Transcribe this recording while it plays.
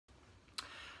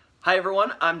Hi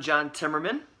everyone, I'm John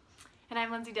Timmerman. And I'm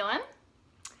Lindsay Dillon.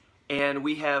 And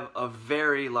we have a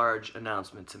very large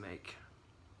announcement to make.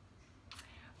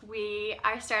 We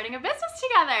are starting a business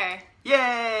together.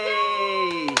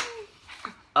 Yay! Yay!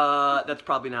 That's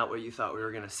probably not what you thought we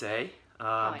were going to say,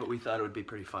 Oh, but we thought it would be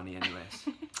pretty funny anyways.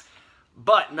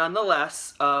 But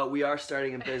nonetheless, we are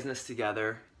starting a business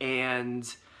together, and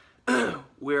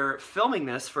we're filming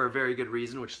this for a very good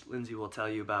reason, which Lindsay will tell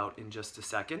you about in just a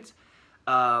second.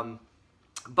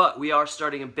 But we are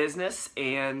starting a business,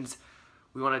 and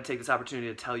we want to take this opportunity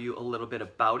to tell you a little bit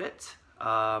about it.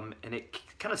 And it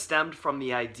kind of stemmed from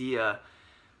the idea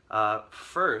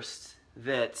first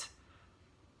that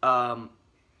a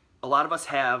lot of us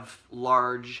have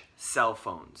large cell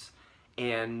phones,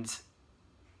 and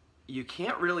you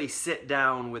can't really sit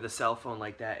down with a cell phone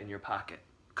like that in your pocket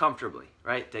comfortably,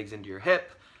 right? It digs into your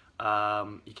hip.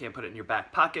 You can't put it in your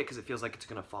back pocket because it feels like it's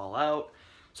going to fall out.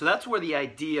 So that's where the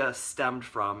idea stemmed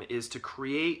from, is to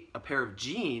create a pair of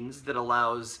jeans that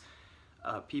allows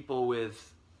people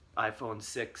with iPhone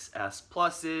 6s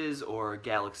Pluses or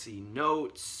Galaxy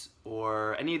Notes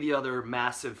or any of the other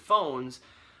massive phones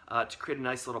to create a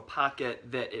nice little pocket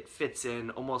that it fits in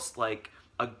almost like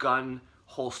a gun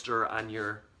holster on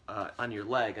your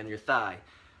leg, on your thigh.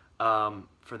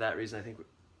 For that reason, I think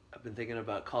I've been thinking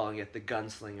about calling it the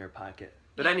gunslinger pocket.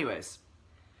 But anyways,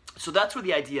 so that's where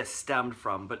the idea stemmed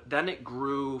from, but then it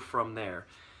grew from there.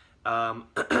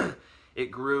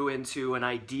 It grew into an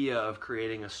idea of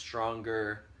creating a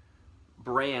stronger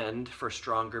brand for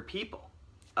stronger people.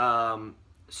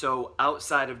 So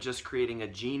outside of just creating a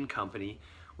jean company,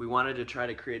 we wanted to try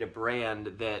to create a brand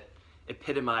that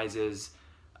epitomizes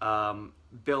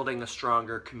building a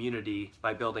stronger community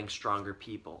by building stronger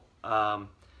people. And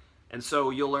so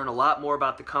you'll learn a lot more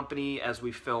about the company as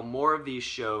we film more of these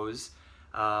shows.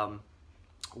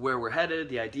 Where we're headed,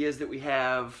 the ideas that we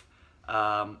have,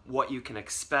 what you can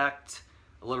expect,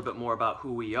 a little bit more about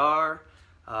who we are.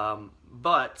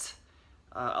 But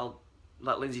I'll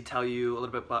let Lindsay tell you a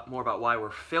little bit more about why we're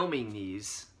filming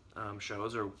these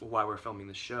shows, or why we're filming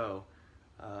the show,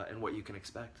 and what you can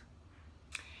expect.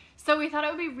 So we thought it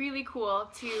would be really cool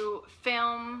to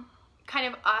film kind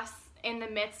of us in the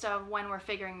midst of when we're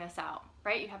figuring this out,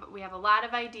 right? We have a lot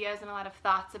of ideas and a lot of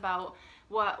thoughts about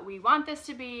what we want this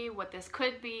to be, what this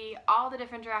could be, all the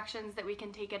different directions that we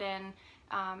can take it in.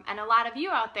 And a lot of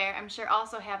you out there, I'm sure,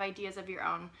 also have ideas of your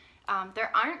own.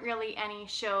 There aren't really any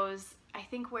shows, I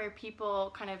think, where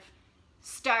people kind of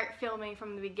start filming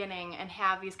from the beginning and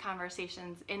have these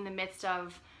conversations in the midst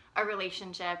of a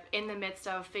relationship, in the midst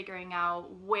of figuring out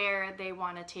where they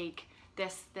want to take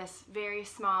this very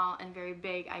small and very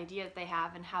big idea that they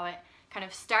have, and how it kind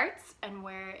of starts and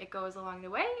where it goes along the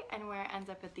way and where it ends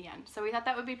up at the end. So we thought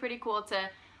that would be pretty cool to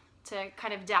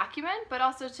kind of document, but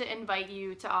also to invite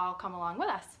you to all come along with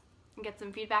us and get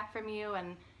some feedback from you,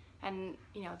 and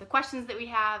you know, the questions that we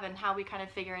have and how we kind of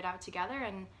figure it out together,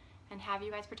 and have you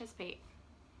guys participate.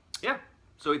 Yeah,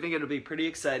 so we think it'll be pretty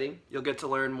exciting. You'll get to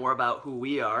learn more about who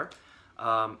we are.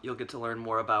 You'll get to learn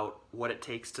more about what it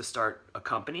takes to start a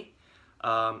company.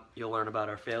 You'll learn about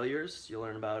our failures, you'll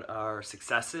learn about our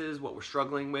successes, what we're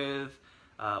struggling with,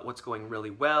 what's going really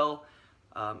well,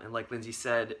 and like Lindsay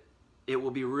said, it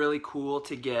will be really cool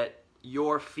to get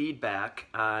your feedback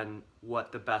on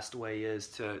what the best way is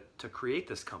to create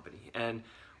this company. And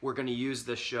we're going to use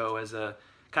this show as a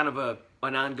kind of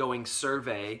an ongoing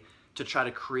survey to try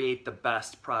to create the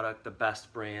best product, the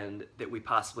best brand that we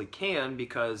possibly can,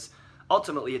 because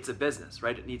ultimately it's a business,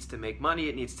 right? It needs to make money,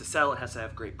 it needs to sell, it has to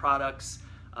have great products,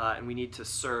 and we need to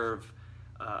serve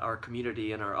our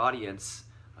community and our audience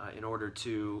in order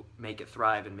to make it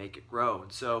thrive and make it grow.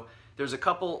 And so there's a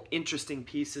couple interesting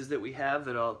pieces that we have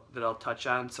that I'll touch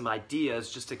on, some ideas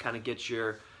just to kind of get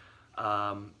you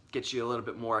a little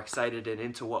bit more excited and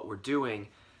into what we're doing.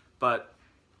 But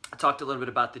I talked a little bit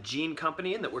about the jean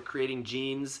company, and that we're creating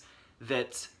jeans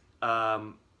that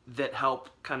that help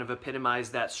kind of epitomize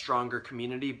that stronger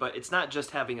community. But it's not just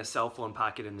having a cell phone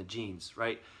pocket in the jeans,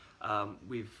 right?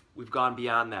 We've gone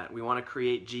beyond that. We want to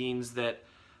create jeans that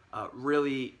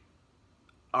really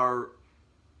are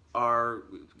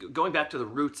going back to the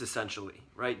roots, essentially,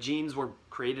 right? Jeans were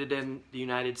created in the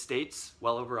United States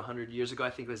well over 100 years ago. I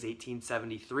think it was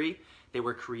 1873. They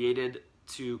were created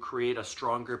to create a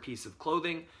stronger piece of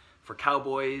clothing for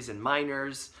cowboys and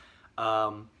miners.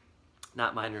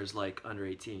 Not miners like under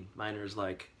 18, miners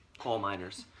like coal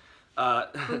miners.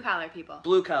 Blue-collar people.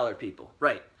 Blue-collar people,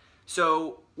 right.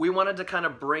 So we wanted to kind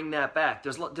of bring that back.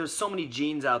 There's so many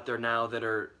jeans out there now that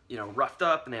are, you know, roughed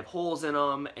up and they have holes in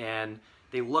them and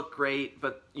they look great,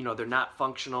 but, you know, they're not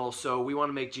functional. So we want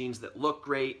to make jeans that look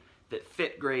great, that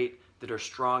fit great, that are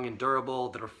strong and durable,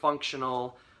 that are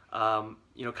functional,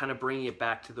 you know, kind of bringing it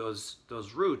back to those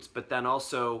roots, but then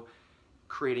also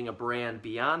creating a brand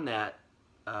beyond that,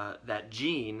 that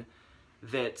gene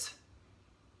that,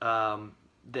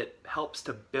 that helps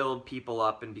to build people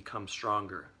up and become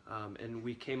stronger. And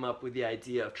we came up with the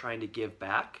idea of trying to give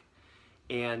back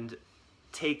and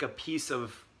take a piece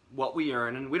of what we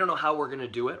earn, and we don't know how we're going to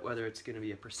do it, whether it's going to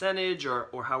be a percentage or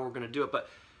how we're going to do it,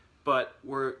 but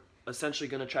we're essentially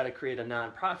going to try to create a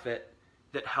nonprofit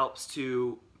that helps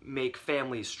to make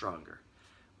families stronger.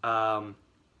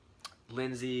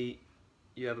 Lindsay,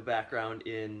 you have a background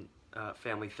in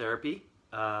family therapy,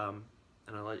 and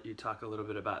I'll let you talk a little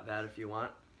bit about that if you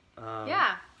want.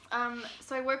 Yeah.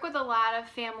 So I work with a lot of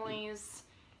families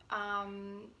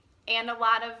and a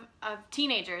lot of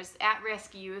teenagers,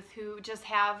 at-risk youth who just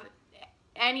have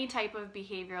any type of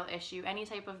behavioral issue, any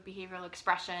type of behavioral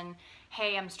expression.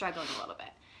 Hey, I'm struggling a little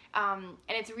bit. And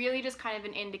it's really just kind of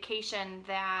an indication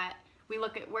that we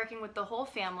look at working with the whole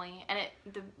family. And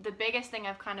the biggest thing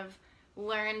I've kind of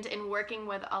learned in working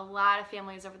with a lot of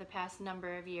families over the past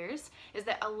number of years is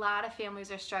that a lot of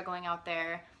families are struggling out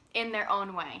there in their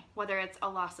own way, whether it's a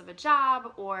loss of a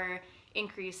job or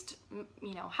increased,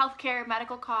 you know, healthcare,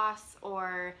 medical costs,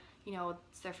 or, you know,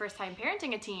 it's their first time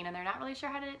parenting a teen and they're not really sure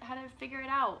how to figure it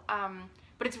out.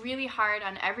 But it's really hard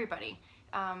on everybody,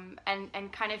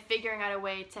 and kind of figuring out a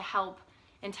way to help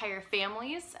entire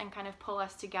families and kind of pull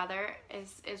us together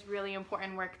is really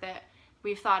important work that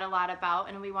we've thought a lot about,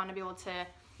 and we want to be able to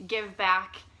give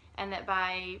back, and that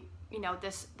by, you know,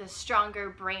 this stronger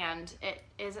brand, it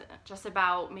isn't just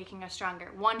about making a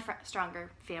stronger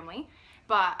family,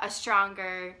 but a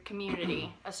stronger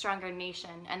community, a stronger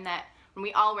nation, and that when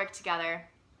we all work together,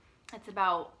 it's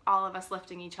about all of us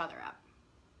lifting each other up.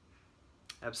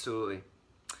 Absolutely.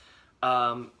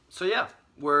 So yeah,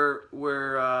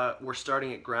 we're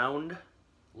starting at ground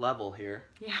level here.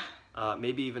 Yeah.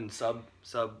 Maybe even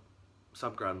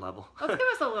subground level. Let's give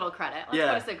us a little credit. Let's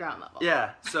Yeah. put us at ground level.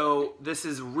 Yeah. So this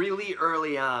is really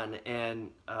early on,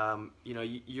 and you know,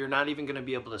 you're not even going to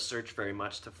be able to search very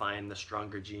much to find the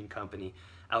Stronger Gene Company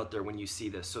out there when you see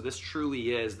this. So this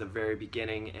truly is the very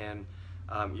beginning, and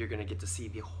you're going to get to see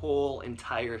the whole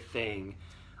entire thing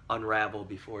unravel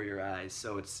before your eyes.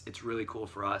 So it's really cool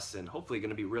for us, and hopefully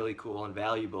going to be really cool and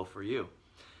valuable for you.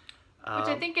 Which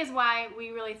I think is why we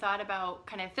really thought about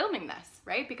kind of filming this,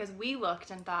 right? Because we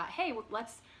looked and thought, hey,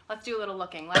 let's do a little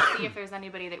looking. Let's see if there's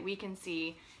anybody that we can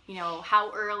see. You know,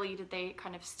 how early did they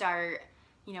kind of start,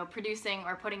 you know, producing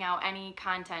or putting out any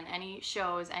content, any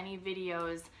shows, any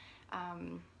videos,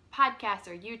 podcasts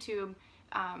or YouTube,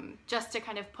 just to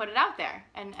kind of put it out there.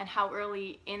 And how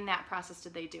early in that process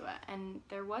did they do it? And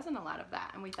there wasn't a lot of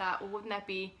that. And we thought, well, wouldn't that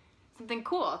be something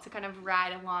cool to kind of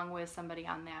ride along with somebody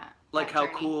on that? Like, that how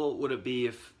journey. cool would it be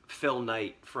if Phil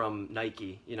Knight from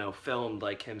Nike, you know, filmed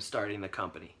like him starting the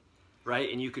company,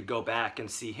 right? And you could go back and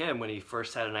see him when he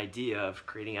first had an idea of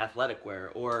creating athletic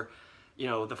wear, or, you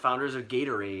know, the founders of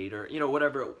Gatorade, or, you know,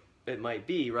 whatever it might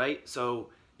be, right? So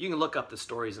you can look up the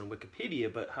stories on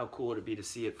Wikipedia, but how cool would it be to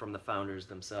see it from the founders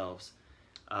themselves?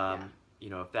 You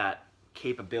know, if that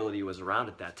capability was around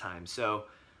at that time. So,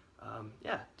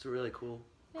 yeah, it's a really cool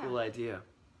idea.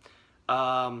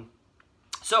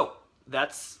 So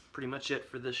that's pretty much it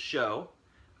for this show.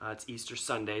 It's Easter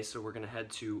Sunday, so we're gonna head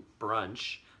to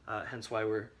brunch. Hence why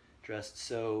we're dressed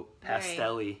so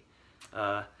pastel-y.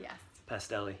 Yes.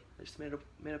 Pastel-y. I just made up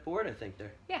a word, I think,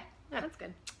 there. Yeah, that's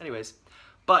good. Anyways,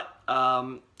 but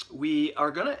we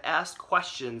are gonna ask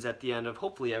questions at the end of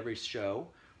hopefully every show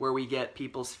where we get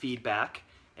people's feedback.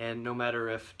 And no matter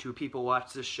if 2 people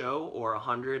watch this show or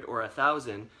 100 or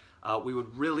 1,000, we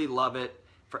would really love it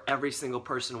for every single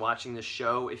person watching this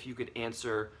show if you could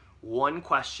answer one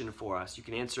question for us. You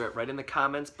can answer it right in the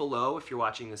comments below if you're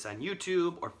watching this on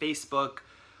YouTube or Facebook,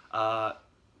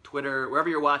 Twitter, wherever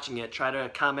you're watching it. Try to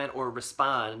comment or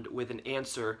respond with an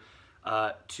answer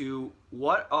to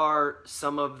what are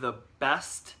some of the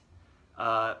best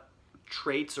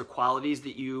traits or qualities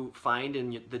that you find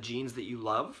in the genes that you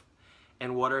love,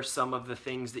 and what are some of the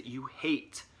things that you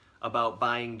hate about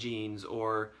buying jeans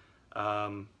or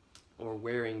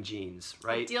wearing jeans,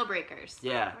 right? Deal breakers.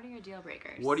 Yeah. What are your deal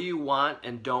breakers? What do you want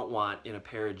and don't want in a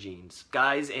pair of jeans?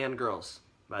 Guys and girls,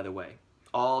 by the way.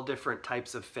 All different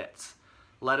types of fits.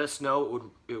 Let us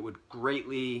know. It would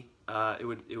greatly it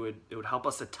would help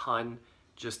us a ton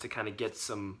just to kind of get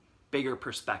some bigger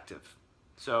perspective.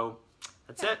 So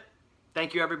that's it.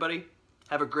 Thank you, everybody.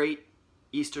 Have a great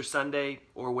Easter Sunday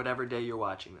or whatever day you're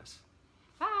watching this.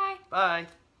 Bye. Bye.